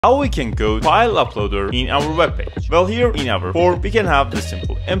How we can go to file uploader in our web page? Well, here in our form we can have the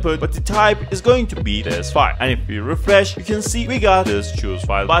simple input, but the type is going to be this file. And if we refresh, you can see we got this choose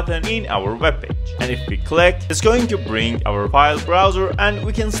file button in our web page. And if we click, it's going to bring our file browser and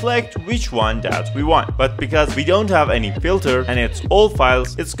we can select which one that we want. But because we don't have any filter and it's all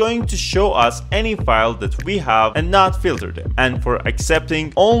files, it's going to show us any file that we have and not filter them. And for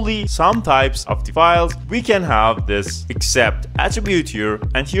accepting only some types of the files, we can have this accept attribute here,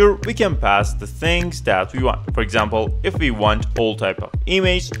 and here we can pass the things that we want. For example, if we want all type of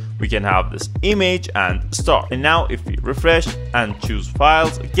image, we can have this image and star. And now if we refresh and choose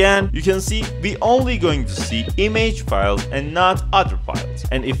files again, you can see we only going to see image files and not other files.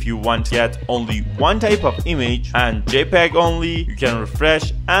 And if you want to get only one type of image and JPEG only, you can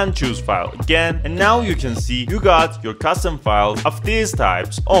refresh and choose file again, and now you can see you got your custom files of these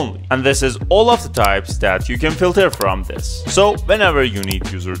types only. And this is all of the types that you can filter from this. So whenever you need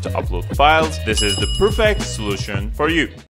user to upload files, this is the perfect solution for you.